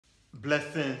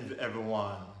Blessings,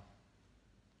 everyone.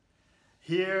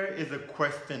 Here is a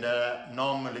question that I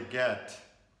normally get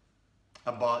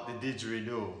about the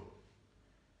didgeridoo.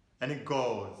 And it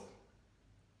goes,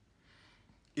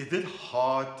 is it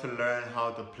hard to learn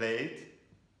how to play it?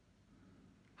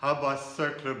 How about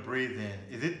circular breathing?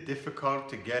 Is it difficult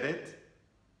to get it?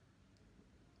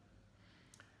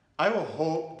 I would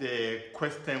hope the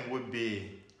question would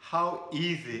be how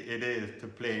easy it is to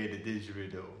play the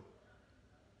didgeridoo.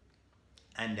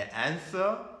 And the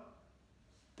answer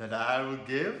that I would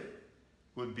give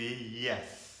would be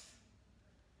yes.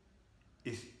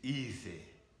 It's easy.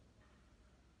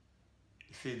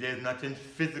 You see, there's nothing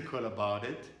physical about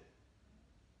it.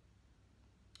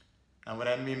 And what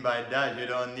I mean by that, you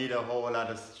don't need a whole lot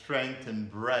of strength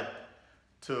and breath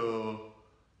to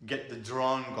get the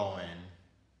drum going.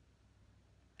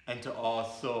 And to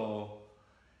also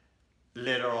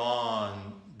later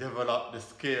on develop the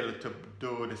skill to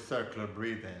do the circular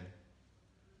breathing.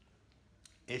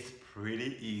 It's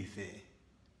pretty easy.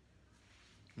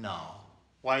 Now,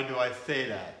 why do I say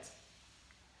that?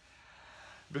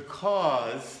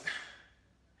 Because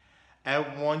I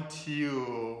want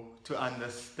you to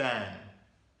understand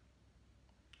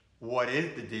what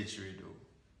is the didgeridoo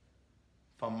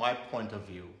from my point of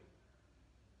view.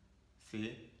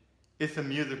 See, it's a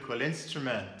musical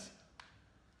instrument.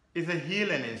 It's a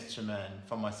healing instrument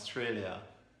from Australia.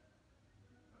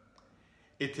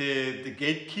 It is the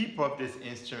gatekeeper of this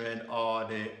instrument are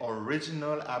the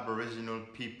original Aboriginal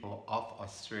people of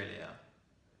Australia.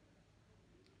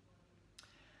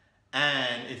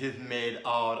 And it is made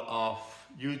out of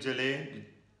usually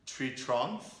tree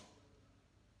trunks,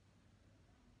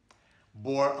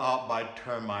 bored out by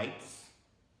termites,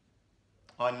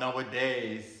 or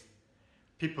nowadays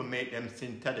people make them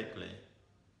synthetically,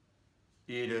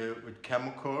 either with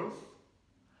chemicals,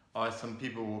 or some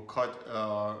people will cut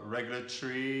a regular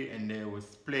tree and they will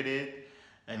split it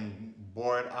and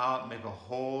bore it out, make a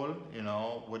hole, you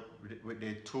know, with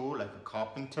their tool like a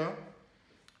carpenter,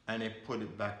 and they put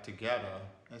it back together.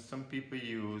 And some people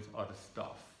use other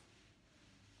stuff.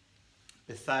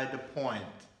 Beside the point,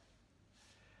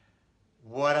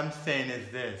 what I'm saying is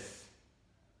this.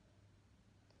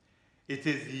 It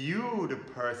is you, the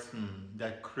person,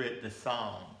 that create the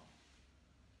sound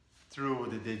through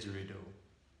the didgeridoo.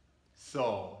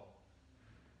 So,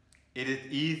 it is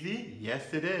easy?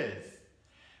 Yes, it is.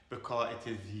 Because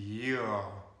it is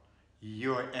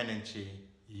your energy,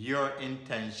 your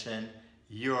intention,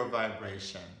 your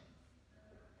vibration.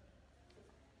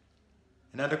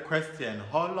 Another question,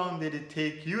 how long did it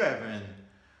take you, Evan,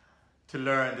 to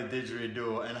learn the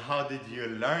didgeridoo, and how did you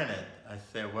learn it? I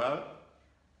said, well,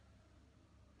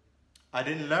 I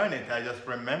didn't learn it, I just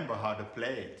remember how to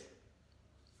play it.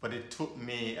 But it took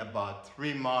me about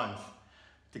 3 months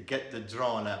to get the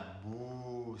drum, that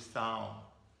boo sound.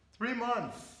 3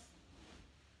 months.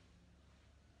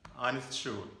 Honest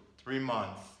truth, 3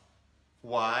 months.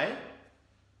 Why?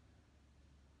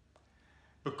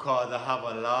 Because I have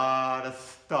a lot of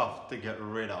stuff to get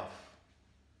rid of.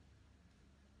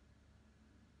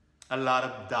 A lot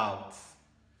of doubts.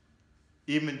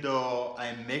 Even though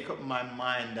I make up my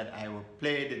mind that I will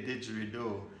play the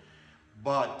didgeridoo,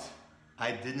 but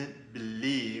I didn't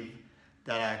believe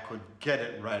that I could get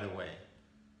it right away.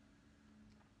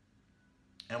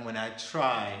 And when I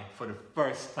tried for the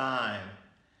first time,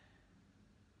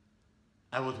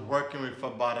 I was working with for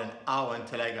about an hour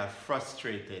until I got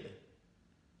frustrated.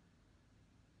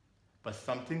 But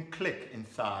something clicked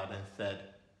inside and said,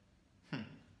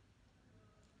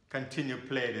 continue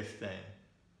play this thing.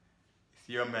 It's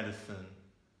your medicine.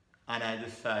 And I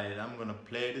decided I'm gonna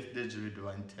play this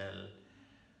didgeridoo until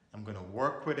I'm gonna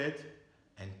work with it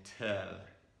until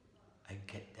I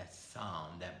get that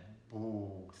sound, that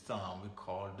boo sound we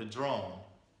call the drum.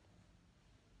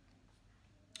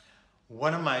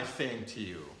 What am I saying to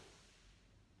you?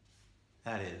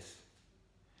 That is,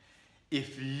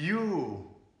 if you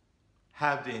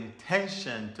have the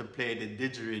intention to play the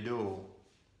didgeridoo,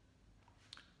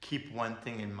 keep one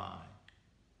thing in mind.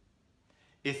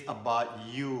 It's about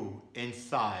you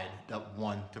inside that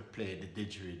want to play the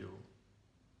didgeridoo.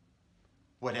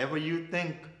 Whatever you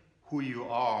think who you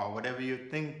are, whatever you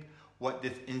think what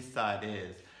this inside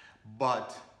is,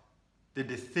 but the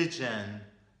decision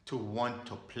to want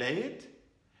to play it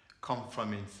comes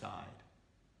from inside.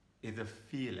 It's a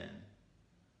feeling.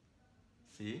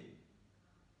 See?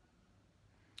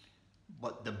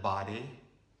 But the body,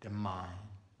 the mind,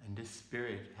 and the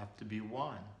spirit have to be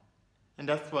one. And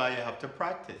that's why you have to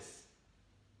practice.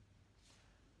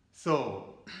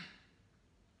 So,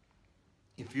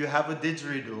 if you have a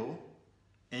didgeridoo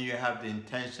and you have the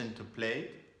intention to play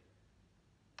it,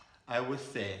 I would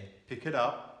say pick it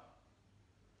up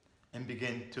and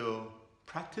begin to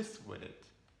practice with it.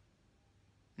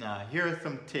 Now, here are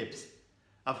some tips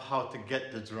of how to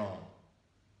get the drone.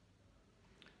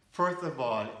 First of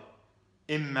all,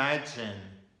 imagine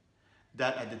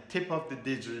that at the tip of the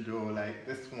didgeridoo, like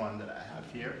this one that I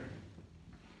have here,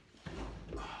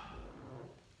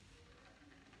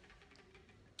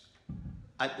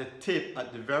 at the tip,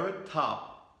 at the very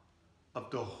top of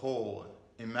the hole,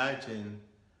 imagine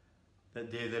that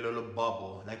there's a little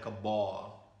bubble, like a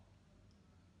ball,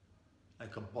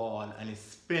 and it's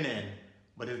spinning,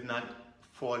 but it's not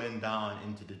falling down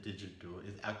into the didgeridoo.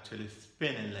 It's actually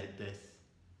spinning like this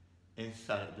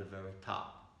inside at the very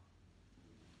top.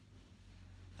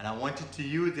 And I want you to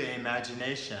use your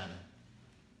imagination.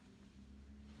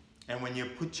 And when you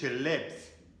put your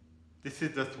lips, this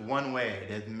is just one way.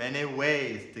 There's many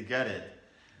ways to get it,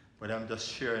 but I'm just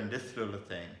sharing this little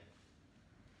thing.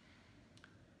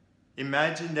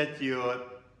 Imagine that your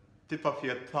tip of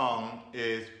your tongue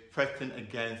is pressing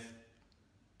against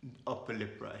the upper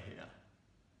lip right here.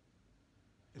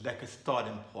 It's like a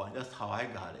starting point. That's how I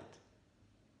got it.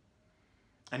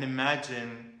 And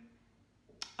imagine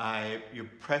you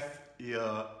press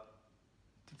your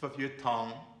tip of your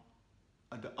tongue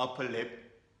on the upper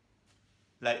lip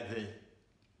like this.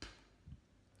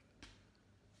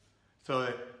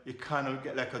 So you kind of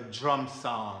get like a drum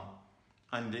sound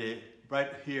on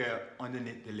right here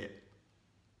underneath the lip.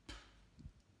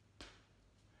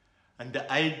 And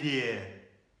the idea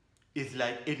is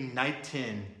like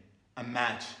igniting a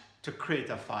match to create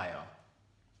a fire.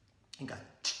 You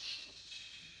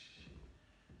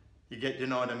get,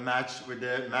 the match with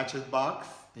the matches box,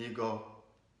 and you go.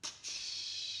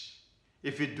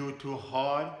 If you do too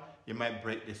hard, you might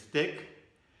break the stick,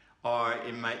 or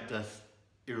it might just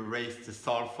erase the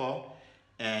sulfur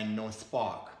and no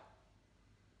spark.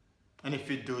 And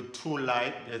if you do too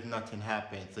light, there's nothing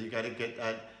happening. So you got to get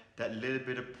that little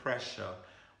bit of pressure.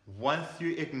 Once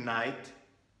you ignite,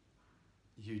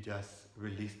 you just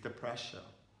release the pressure.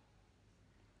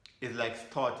 It's like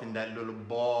starting that little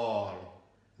ball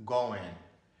going.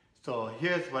 So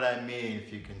here's what I mean,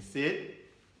 if you can see it.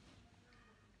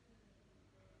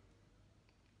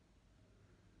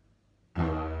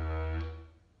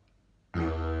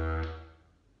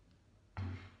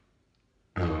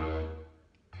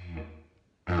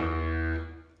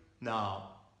 Now,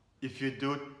 if you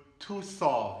do too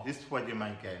soft, this is what you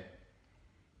might get.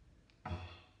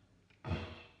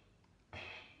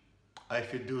 Or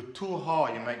if you do too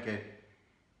hard, you might get.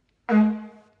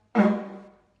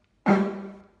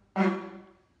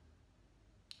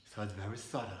 So it's very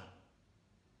subtle.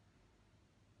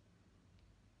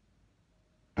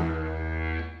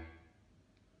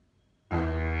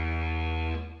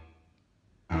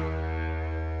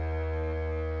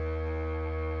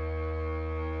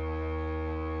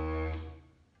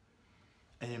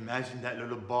 And imagine that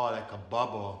little ball like a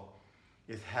bubble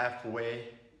is halfway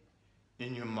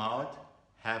in your mouth,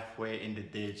 halfway in the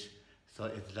ditch. So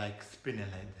it's like spinning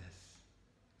like this.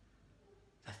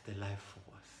 That's the life force.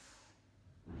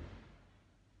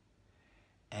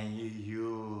 And you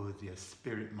use your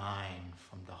spirit mind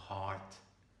from the heart,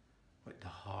 with the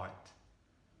heart,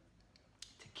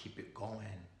 to keep it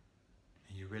going.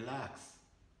 And you relax.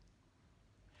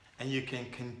 And you can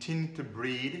continue to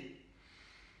breathe.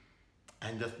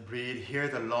 And just breathe.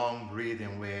 Here's a long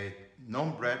breathing where no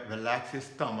breath, relax your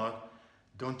stomach.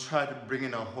 Don't try to bring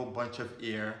in a whole bunch of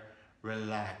air.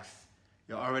 Relax.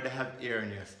 You already have air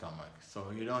in your stomach,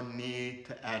 so you don't need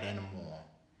to add any more.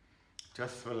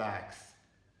 Just relax.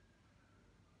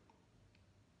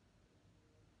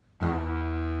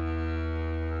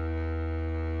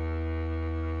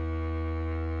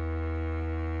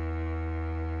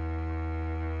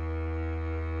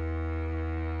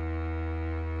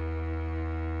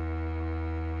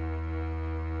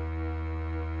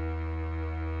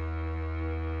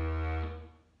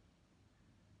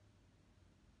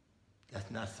 That's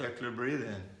not circular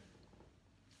breathing.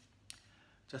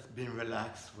 Just being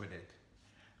relaxed with it.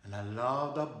 And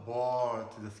allow the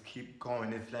ball to just keep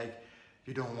going. It's like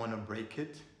you don't want to break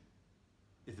it.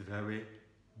 It's very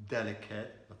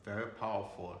delicate, but very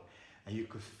powerful. And you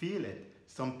could feel it.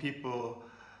 Some people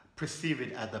perceive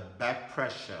it as a back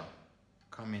pressure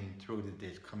coming through the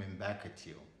ditch, coming back at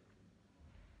you.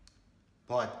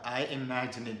 But I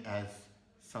imagine it as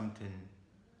something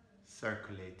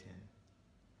circulating.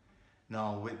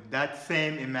 Now, with that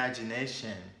same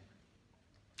imagination,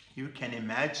 you can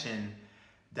imagine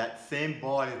that same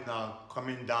ball is now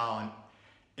coming down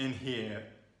in here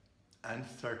and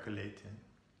circulating.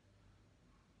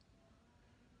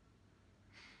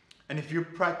 And if you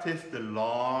practice the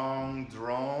long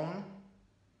drone,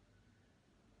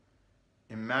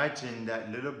 imagine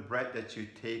that little breath that you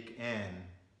take in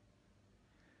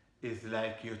is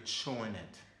like you're chewing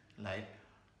it, like,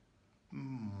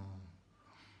 and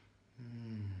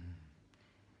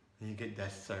you get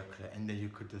that circle, and then you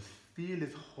could just feel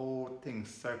this whole thing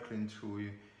circling through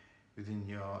you within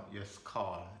your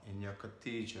skull, in your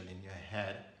cathedral, in your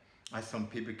head. As some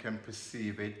people can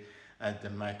perceive it as the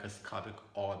microscopic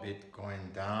orbit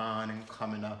going down and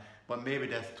coming up, but maybe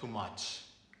that's too much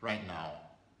right now.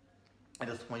 I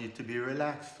just want you to be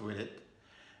relaxed with it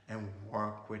and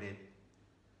work with it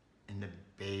in the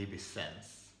baby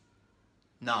sense.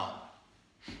 Now,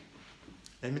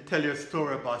 let me tell you a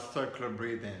story about circular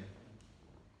breathing.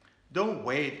 Don't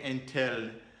wait until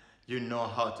you know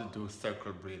how to do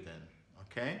circular breathing,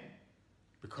 okay?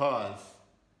 Because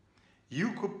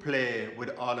you could play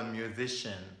with all the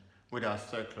musicians without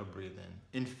circular breathing.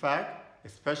 In fact,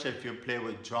 especially if you play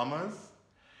with drummers,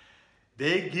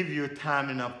 they give you time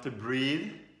enough to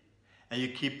breathe, and you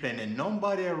keep playing, and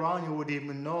nobody around you would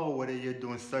even know whether you're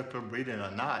doing circular breathing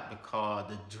or not, because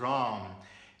the drum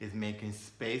is making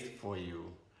space for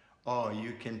you. Or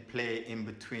you can play in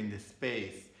between the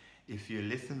space if you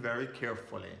listen very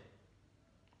carefully.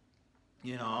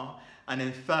 You know, and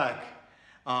in fact,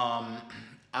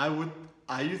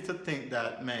 I used to think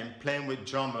that, man, playing with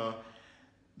drummer,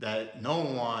 that no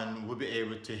one would be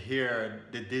able to hear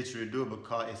the didgeridoo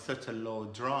because it's such a low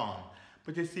drum.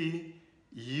 But you see,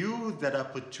 use that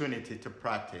opportunity to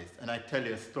practice. And I tell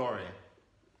you a story.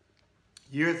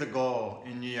 Years ago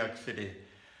in New York City,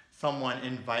 someone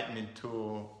invited me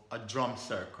to a drum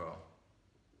circle,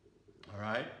 all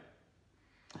right?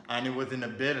 And it was in a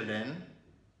building,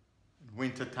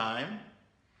 winter time,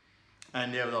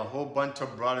 and there was a whole bunch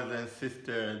of brothers and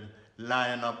sisters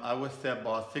lining up. I would say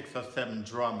about 6 or 7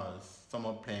 drummers. Some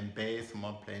are playing bass, some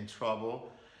are playing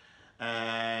treble.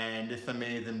 And this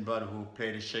amazing brother who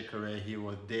played the shaker, he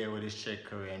was there with his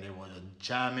shaker, and they were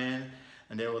jamming,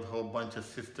 and there was a whole bunch of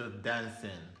sisters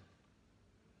dancing.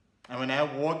 And when I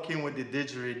walk in with the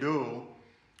didgeridoo,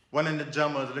 one of the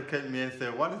drummers looked at me and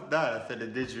said, "What is that?" I said, "The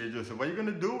didgeridoo." I said, "What are you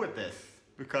going to do with this?"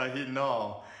 Because he knew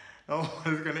no one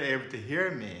was going to be able to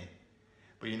hear me.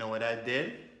 But you know what I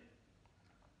did?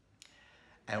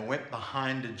 I went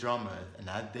behind the drummers, and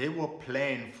as they were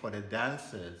playing for the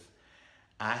dancers,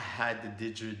 I had the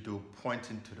didgeridoo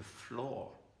pointing to the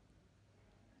floor.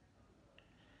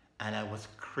 And I was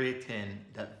creating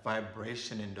that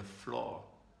vibration in the floor.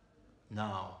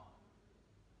 Now,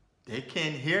 they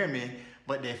can't hear me,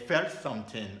 but they felt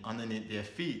something underneath their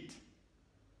feet.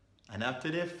 And after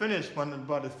they finished, one of the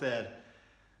brothers said,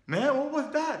 "Man, what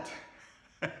was that?"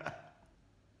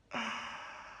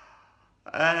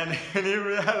 And he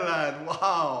realized,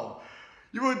 "Wow,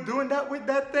 you were doing that with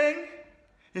that thing?"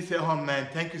 He said, "Oh man,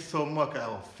 thank you so much. I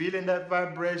was feeling that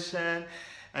vibration."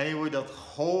 And he was just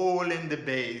holding the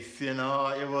bass, you know.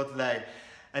 It was like,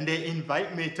 and they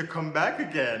invite me to come back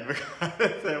again because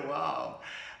they said, "Wow."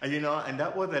 And, you know, and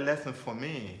that was a lesson for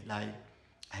me. Like,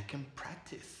 I can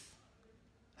practice.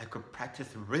 I could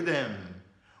practice rhythm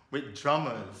with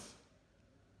drummers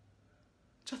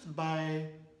just by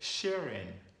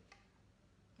sharing.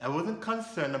 I wasn't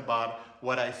concerned about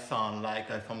what I sound like,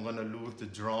 if I'm going to lose the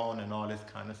drone and all this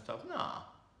kind of stuff. Nah.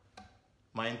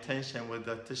 My intention was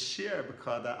to share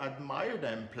because I admire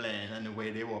them playing and the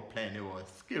way they were playing. They were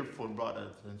skillful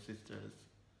brothers and sisters.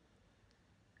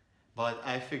 But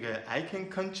I figured I can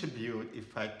contribute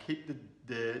if I keep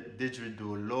the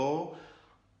didgeridoo low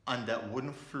on that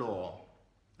wooden floor.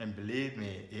 And believe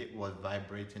me, it was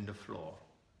vibrating the floor.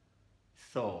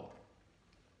 So,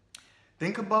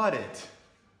 think about it.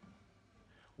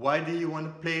 Why do you want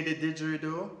to play the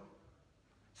didgeridoo?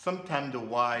 Sometimes the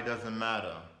why doesn't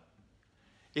matter.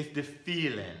 It's the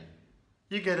feeling.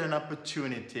 You get an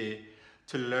opportunity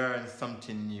to learn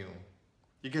something new.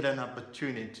 You get an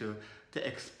opportunity to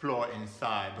explore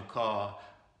inside because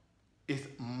it's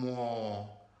more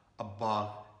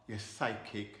about your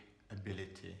psychic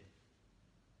ability.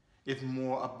 It's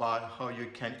more about how you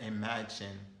can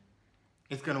imagine.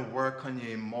 It's going to work on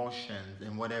your emotions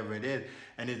and whatever it is.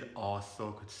 And it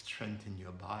also could strengthen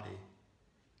your body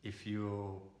if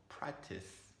you practice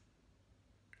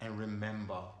and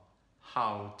remember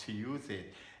how to use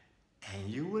it. And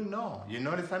you will know. You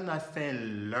notice I'm not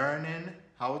saying learning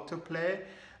how to play.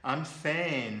 I'm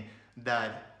saying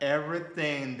that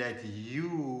everything that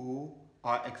you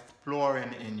are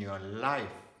exploring in your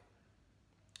life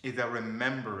is a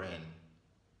remembering.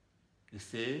 You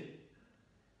see?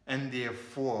 And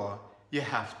therefore, you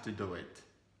have to do it.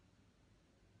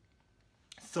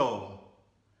 So,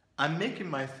 I'm making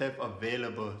myself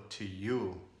available to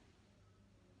you.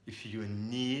 If you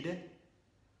need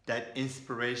that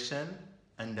inspiration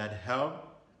and that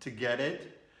help to get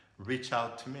it, reach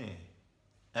out to me.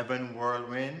 Evan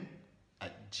Worldwind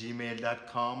at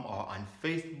gmail.com or on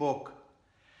Facebook,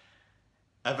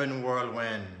 Evan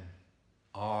Worldwind,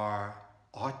 or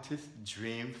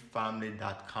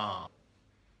artistdreamfamily.com.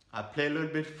 I play a little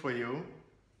bit for you,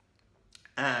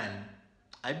 and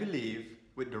I believe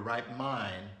with the right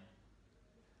mind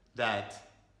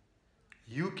that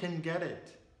you can get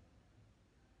it.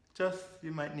 Just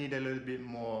you might need a little bit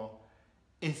more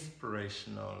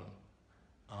inspirational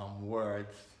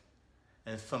words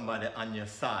and somebody on your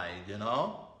side, you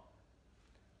know?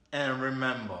 And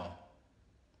remember,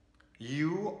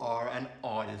 you are an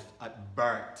artist at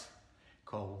birth,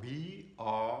 because we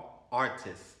are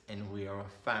artists and we are a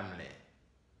family.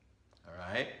 All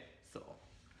right? So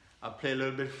I'll play a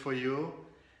little bit for you,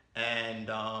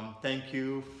 and thank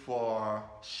you for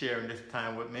sharing this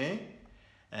time with me,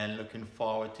 and looking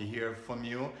forward to hear from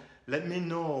you. Let me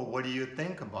know, what do you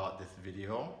think about this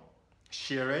video?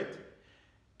 Share it.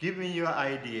 Give me your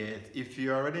ideas. If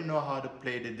you already know how to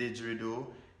play the didgeridoo,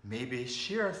 maybe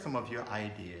share some of your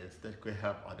ideas that could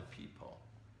help other people.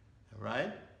 All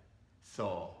right?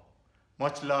 So,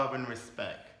 much love and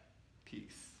respect.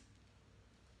 Peace.